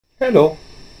Hello!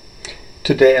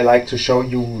 Today I like to show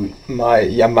you my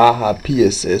Yamaha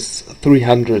PSS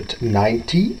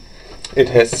 390. It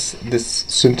has this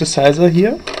synthesizer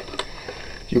here.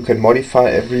 You can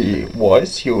modify every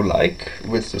voice you like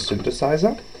with the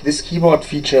synthesizer. This keyboard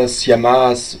features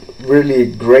Yamaha's really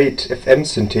great FM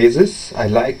synthesis. I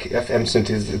like FM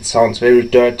synthesis, it sounds very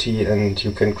dirty and you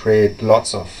can create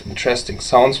lots of interesting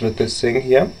sounds with this thing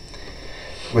here.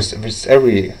 With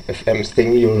every FM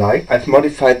thing you like. I've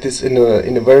modified this in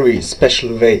a very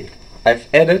special way. I've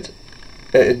added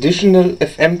an additional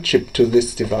FM chip to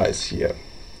this device here.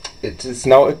 It is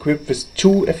now equipped with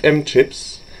 2 FM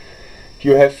chips.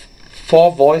 You have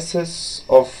 4 voices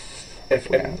of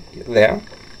FM there.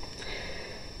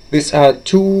 These are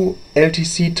 2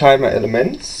 LTC timer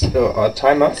elements, or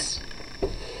timers.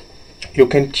 You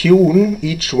can tune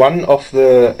each one of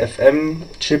the FM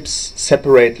chips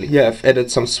separately. Here I've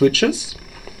added some switches.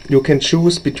 You can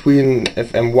choose between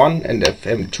FM1 and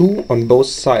FM2 on both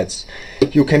sides.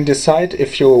 You can decide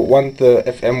if you want the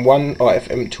FM1 or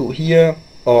FM2 here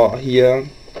or here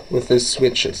with these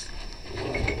switches.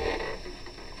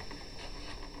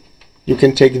 You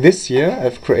can take this here.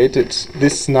 I've created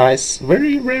this nice,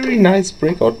 very nice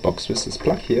breakout box with this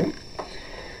plug here.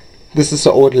 This is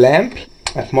an old lamp.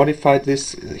 I've modified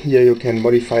this. Here you can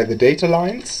modify the data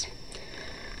lines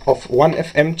of one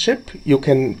FM chip. You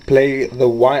can play the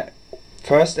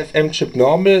first FM chip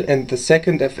normal and the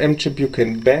second FM chip you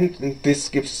can bend, and this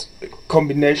gives a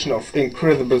combination of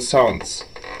incredible sounds.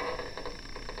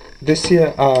 This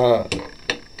here are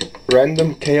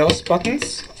random chaos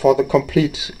buttons for the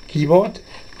complete keyboard.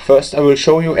 First I will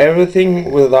show you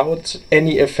everything without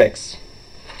any effects.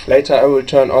 Later I will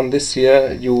turn on this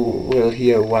here, you will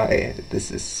hear why this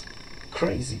is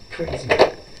crazy.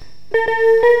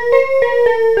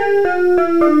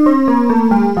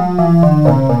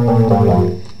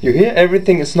 You hear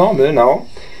everything is normal now.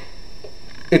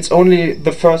 It's only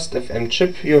the first FM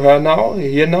chip you hear now.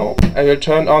 I will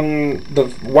turn on the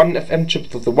one FM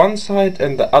chip to the one side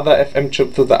and the other FM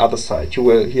chip to the other side. You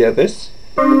will hear this.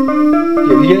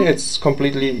 You hear it's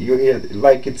completely, you hear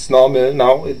like it's normal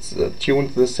now, it's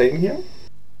tuned the same here.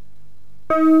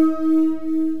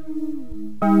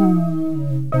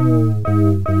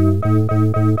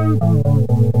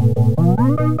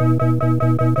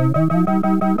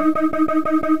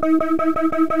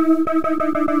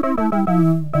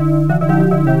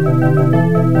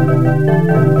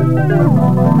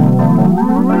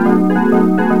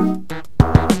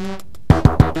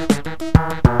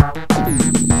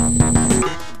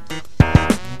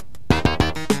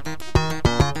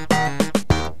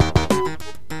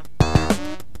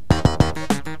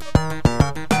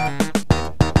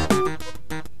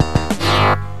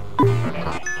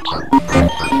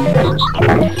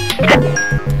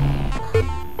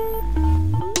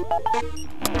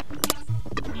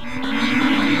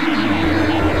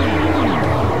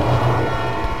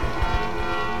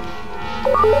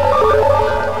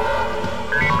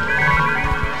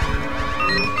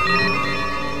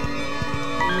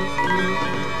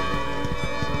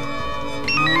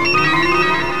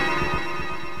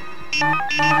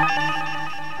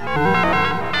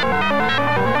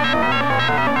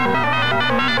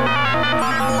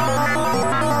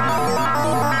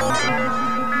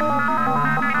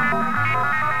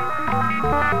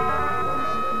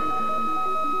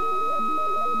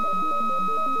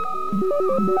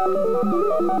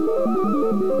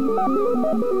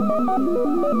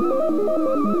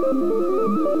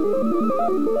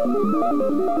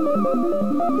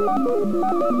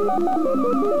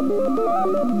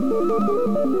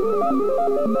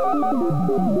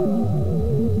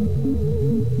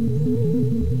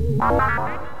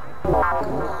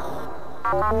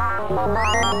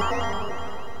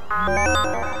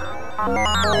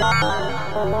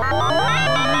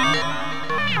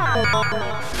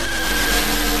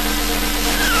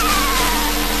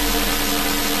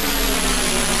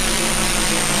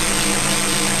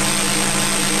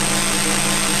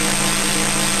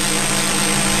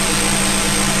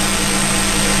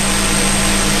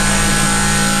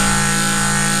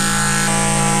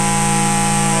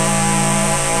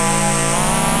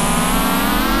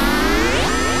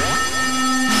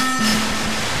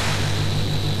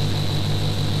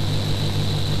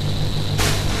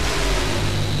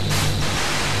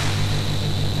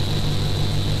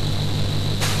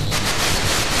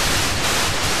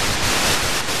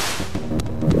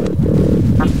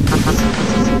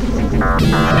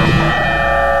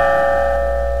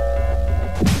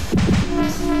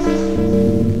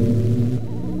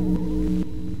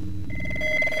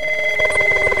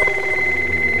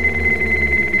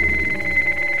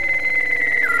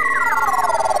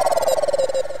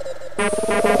 Thank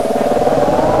you.